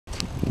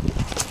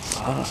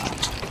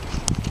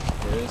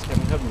There's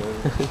Kevin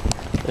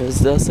Hubner.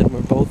 There's us, and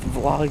we're both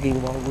vlogging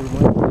while we're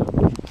like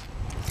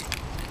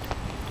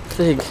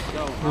Fig. Go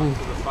on to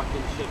the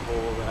fucking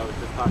shithole that I was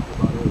just talking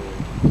about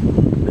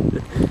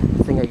earlier.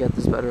 I think I got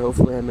this better.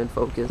 Hopefully I'm in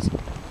focus.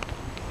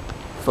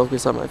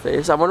 Focus on my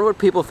face. I wonder what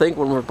people think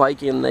when we're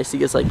biking and they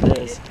see us like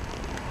this.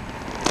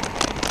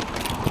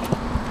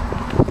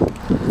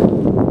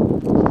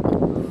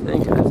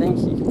 I think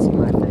you can see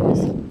my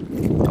face.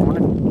 I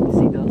wonder if you can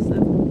see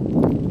Dustin.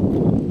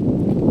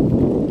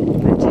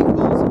 My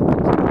jingles.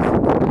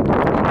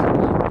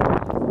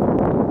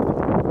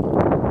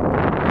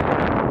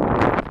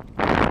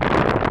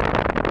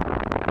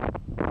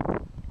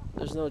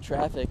 There's no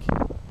traffic.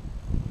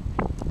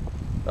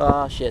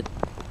 Ah, shit.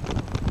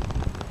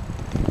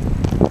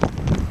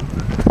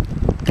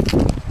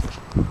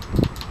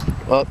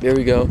 Oh, here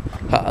we go.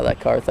 Ah, that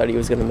car thought he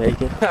was gonna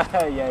make it.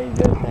 Yeah, he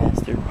did.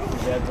 Bastard. Too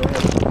bad for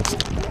him.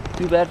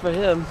 Too bad for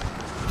him.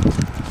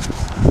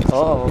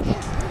 Oh.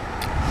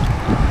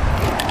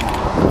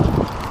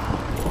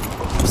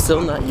 I'm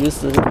still not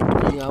used to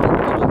being out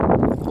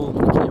and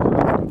holding the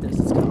camera like this.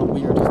 It's kind of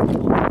weird if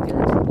people look at it.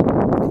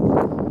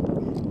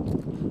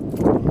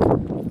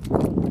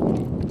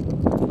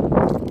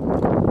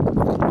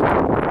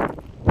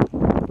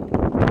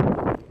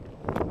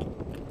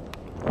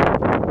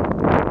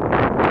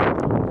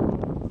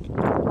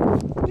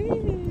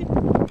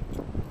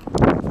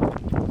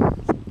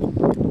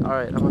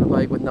 Alright, I'm on a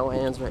bike with no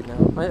hands right now.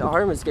 My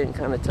arm is getting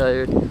kind of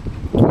tired. I'm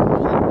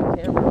holding my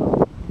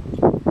camera.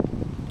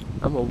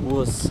 I'm a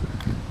wuss.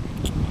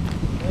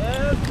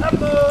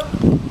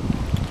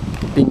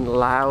 Being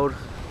loud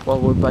while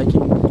we're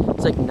biking.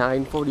 It's like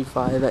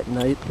 9:45 at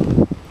night.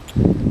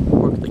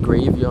 Work the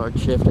graveyard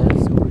shift at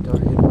Super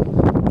Target.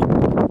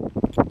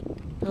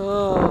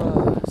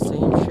 Oh,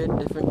 same shit,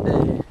 different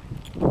day.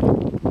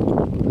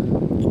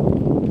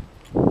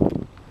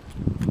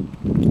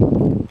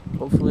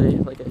 Hopefully,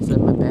 like I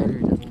said, my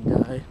battery doesn't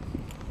die.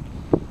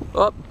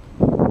 Oh!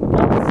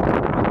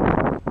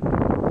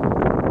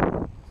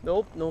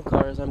 Nope, no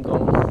cars, I'm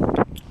going.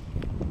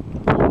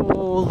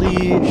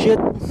 Holy shit!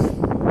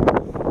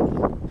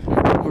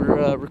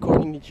 We're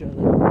recording each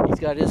other. He's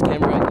got his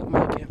camera, I got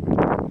my camera.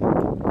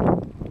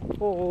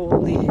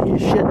 Holy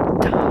shit!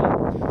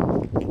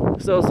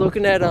 So I was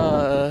looking at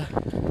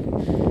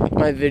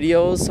my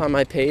videos on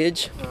my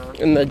page,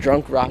 and the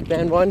Drunk Rock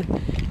Band one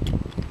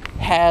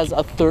has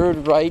a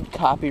third right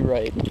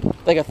copyright,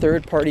 like a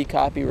third party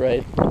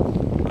copyright.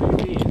 What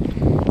do you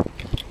mean?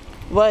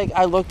 Like,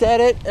 I looked at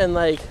it and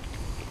like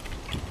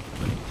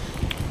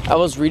I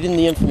was reading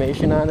the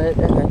information on it,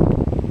 and I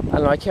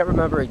don't know, I can't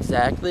remember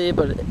exactly,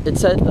 but it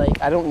said like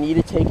I don't need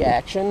to take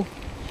action,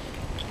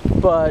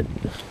 but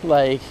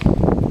like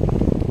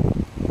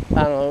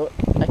I don't know,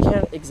 I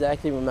can't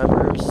exactly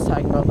remember. It was just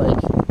talking about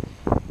like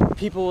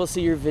people will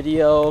see your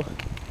video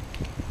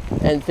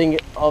and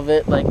think of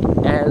it like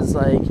as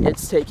like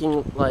it's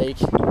taking like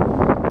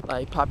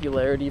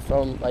popularity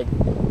from like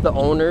the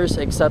owners,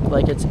 except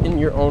like it's in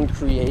your own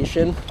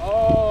creation.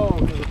 Oh,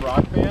 because of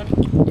Rock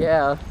Band?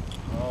 Yeah.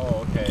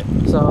 Oh, okay.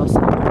 So I was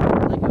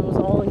like it was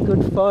all in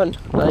good fun.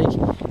 Like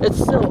it's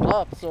still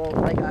up, so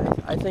like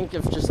I think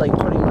if just like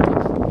putting like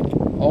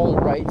all the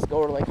rights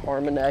go to like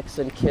Harmonix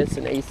and Kiss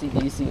and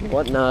AC/DC and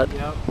whatnot.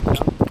 Yep.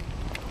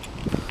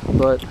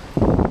 But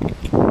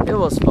it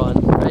was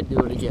fun. I'd do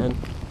it again.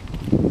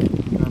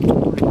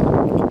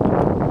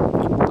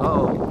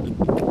 Oh.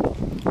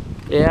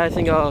 Yeah, I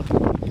think I'll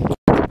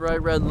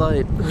bright red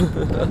light.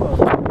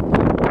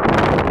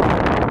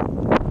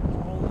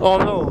 Oh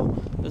no!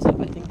 I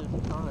think there's a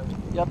car.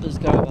 Yep, there's a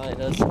car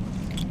behind us.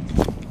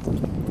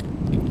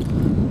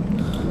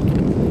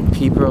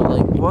 People are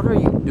like, what are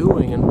you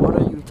doing and what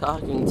are you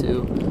talking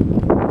to?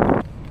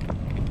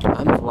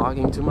 I'm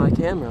vlogging to my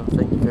camera,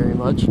 thank you very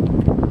much.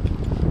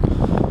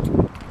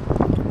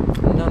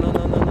 No, no,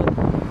 no, no, no.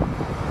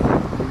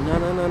 No,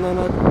 no, no, no,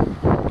 no.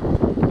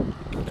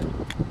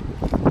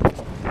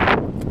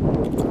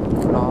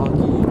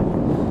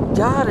 Froggy.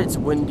 God, it's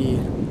windy.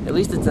 At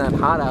least it's not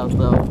hot out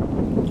though.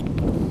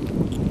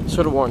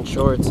 Should have worn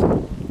shorts.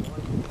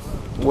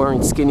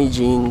 Wearing skinny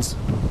jeans.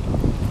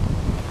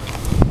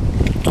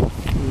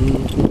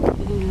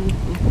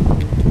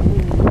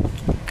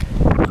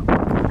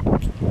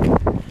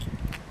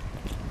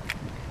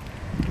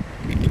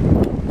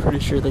 Pretty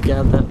sure the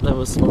guy that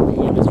was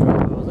smoking in his room,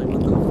 I was like,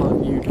 what the fuck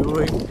are you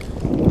doing?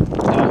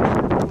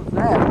 What was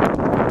that?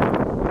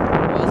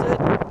 What was it?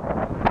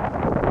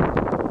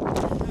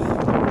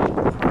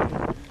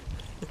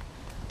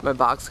 My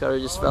box cutter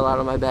just fell out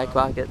of my back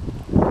pocket.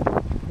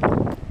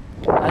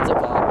 That's a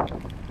cop.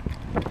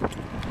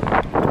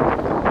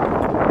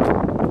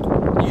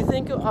 Do you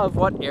think of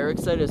what Eric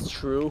said is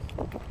true?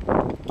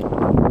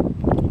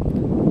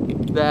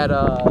 That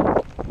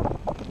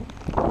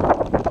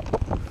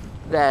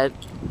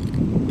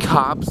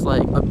cops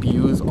like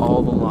abuse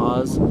all the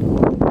laws.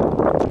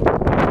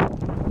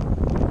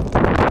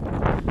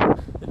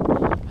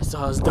 I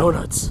saw his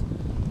donuts.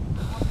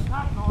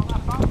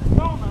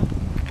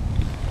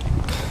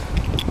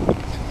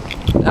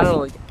 I don't know,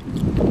 like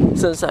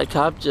Since that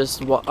cop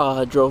just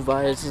drove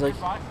by, it's just like,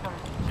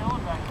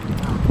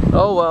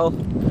 oh well.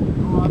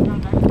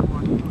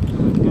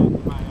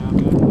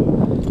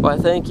 Why,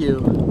 thank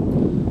you.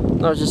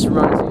 No, it just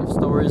reminds me of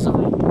stories of...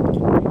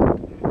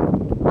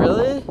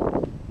 Really?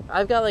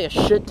 I've got like a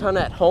shit ton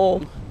at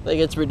home. Like,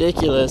 it's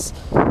ridiculous.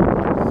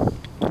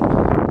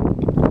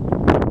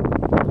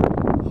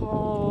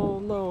 Oh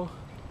no.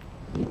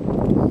 I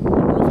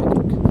wonder if I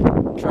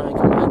can try and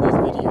combine these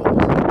videos.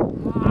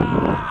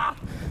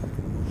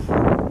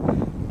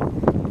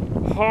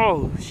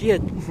 Oh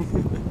shit.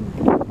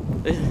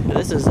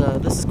 This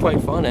is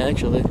quite fun,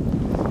 actually.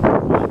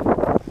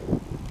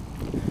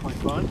 Quite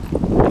fun?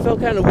 It felt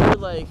kind of weird,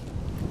 like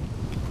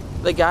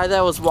the guy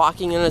that was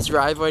walking in his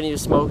driveway and he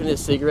was smoking his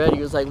cigarette. He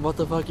was like, "What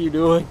the fuck are you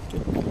doing?" I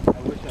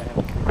wish I had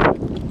a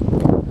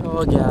cigarette.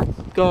 Oh god,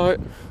 go.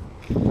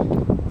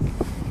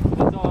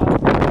 That's all I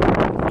was thinking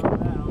about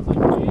that.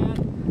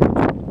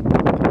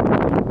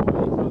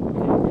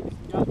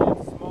 I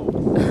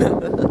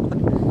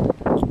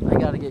was like, man, I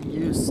gotta get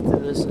used to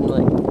this and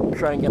like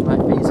try and get my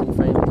face in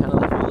frame, kind of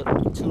like a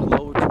little too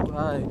low or too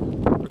high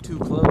or too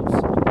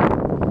close.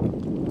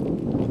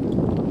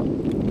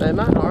 Man,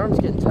 my arm's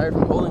getting tired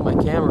from holding my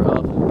camera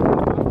up.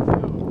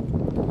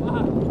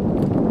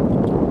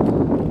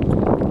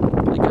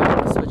 Like, I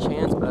want to switch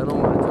hands, but I don't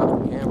want to drop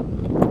the camera.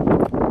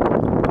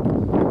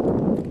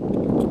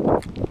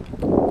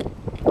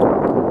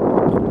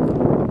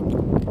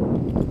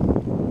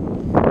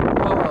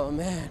 Oh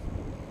man,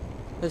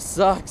 this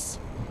sucks.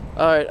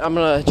 Alright, I'm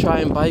gonna try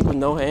and bike with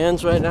no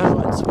hands right now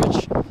and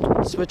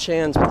switch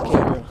hands with the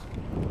camera.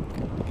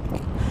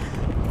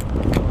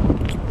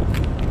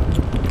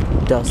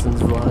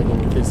 Dustin's vlogging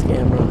with his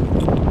camera.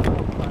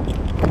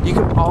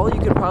 All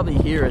you can probably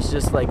hear is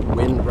just like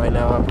wind right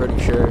now, I'm pretty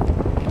sure.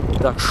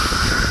 The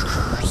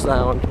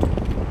sound.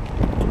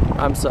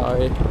 I'm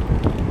sorry.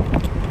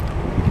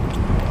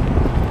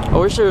 I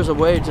wish there was a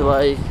way to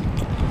like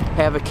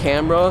have a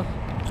camera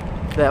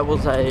that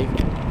was like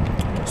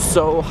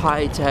so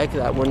high tech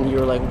that when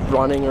you're like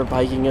running or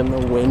biking in the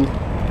wind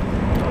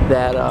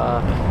that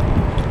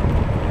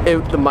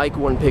the mic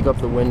wouldn't pick up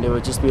the wind. It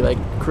would just be like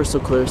crystal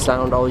clear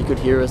sound. All you could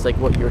hear is like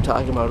what you were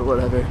talking about or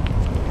whatever.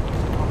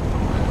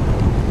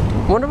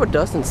 I wonder what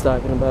Dustin's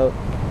talking about.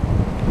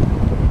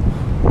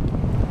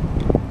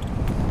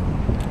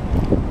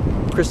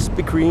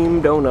 Krispy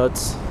Kreme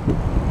donuts.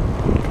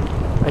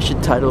 I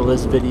should title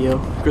this video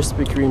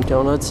Krispy Kreme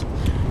donuts.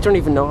 I don't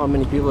even know how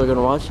many people are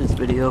gonna watch this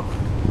video.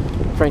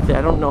 Frankly,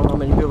 I don't know how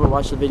many people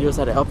watch the videos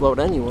that I upload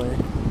anyway.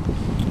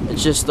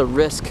 It's just the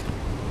risk.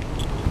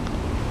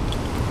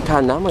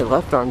 God, now my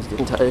left arm's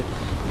getting tired.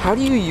 How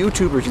do you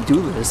YouTubers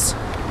do this?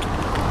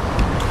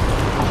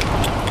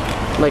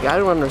 Like, I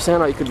don't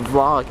understand how you could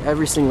vlog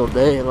every single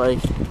day. Like,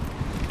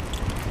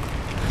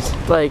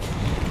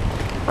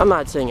 I'm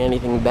not saying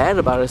anything bad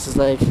about it. It's just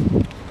like,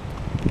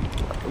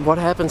 what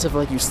happens if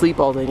like you sleep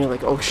all day and you're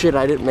like, oh shit,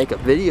 I didn't make a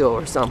video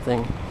or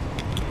something?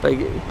 Like,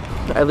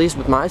 at least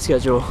with my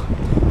schedule,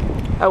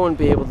 I wouldn't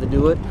be able to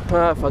do it.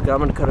 Ah, fuck it, I'm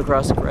gonna cut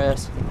across the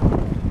grass.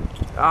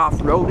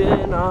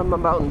 Off-roading on my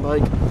mountain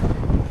bike.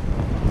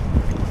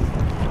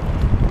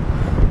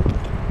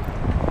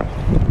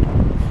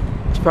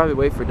 Should probably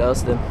wait for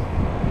Dustin.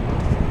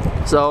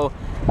 So,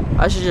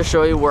 I should just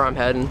show you where I'm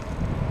heading.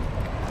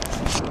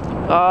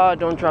 Ah,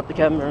 don't drop the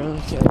camera.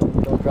 Okay,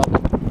 don't drop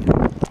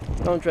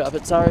it. Don't drop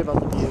it. Sorry about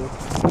the view.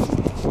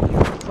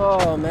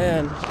 Oh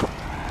man.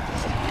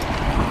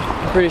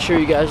 I'm pretty sure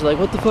you guys are like,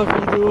 what the fuck are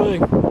you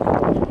doing?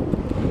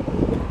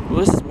 Well,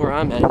 this is where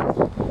I'm heading.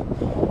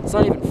 It's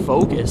not even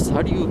focused.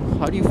 How do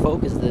you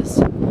focus this?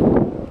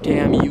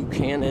 Damn you,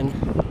 Canon.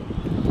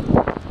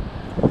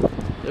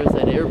 There's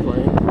that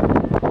airplane.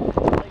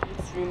 I'm like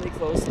extremely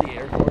close to the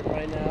airport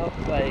right now.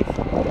 Like,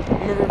 I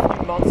remember a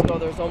few months ago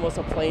there was almost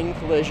a plane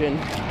collision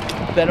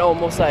that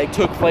almost like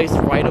took place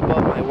right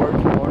above my work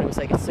in the morning. It was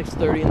like at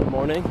 6:30 in the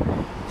morning.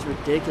 It's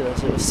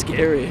ridiculous. It was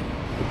scary.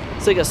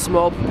 It's like a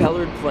small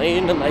propellered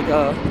plane and like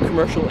a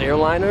commercial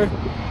airliner.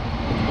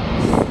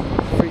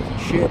 Freaky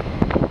shit.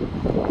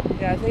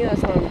 Yeah, I think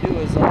that's what I'm gonna do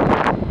is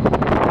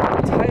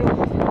title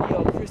this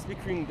video Krispy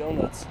Kreme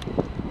Donuts.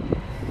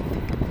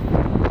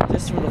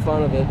 Just for the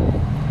fun of it.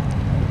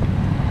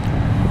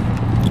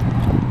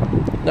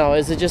 Now,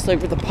 is it just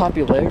like with the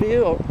popularity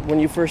or when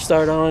you first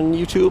start on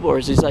YouTube, or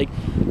is it just like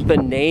the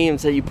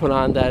names that you put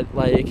on that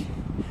like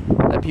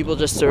that people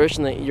just search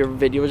and that your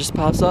video just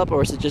pops up,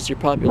 or is it just your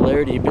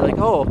popularity? You'd be like,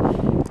 oh,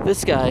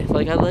 this guy,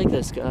 like I like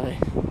this guy.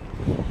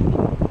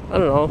 I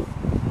don't know.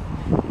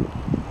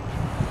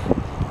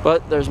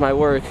 But there's my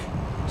work,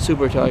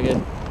 Super Target.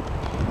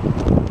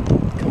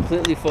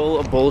 Completely full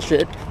of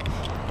bullshit.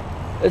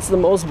 It's the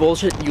most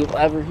bullshit you'll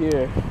ever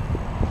hear.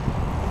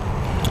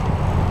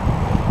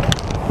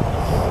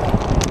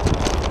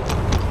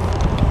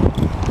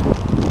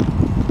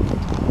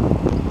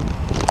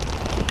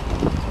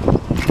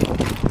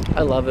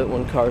 I love it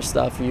when cars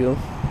stop for you.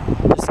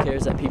 It just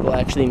cares that people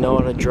actually know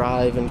how to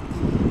drive and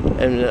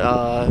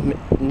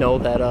know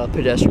that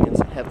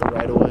pedestrians have the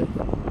right of way.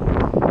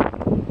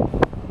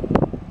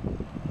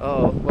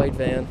 Oh, white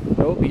van.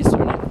 Nope, he's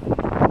turning. Going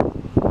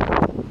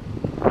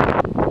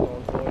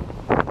for it.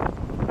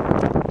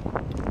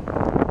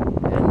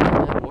 And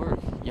at work.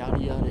 Yada,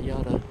 yada,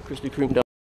 yada. Krispy Kreme.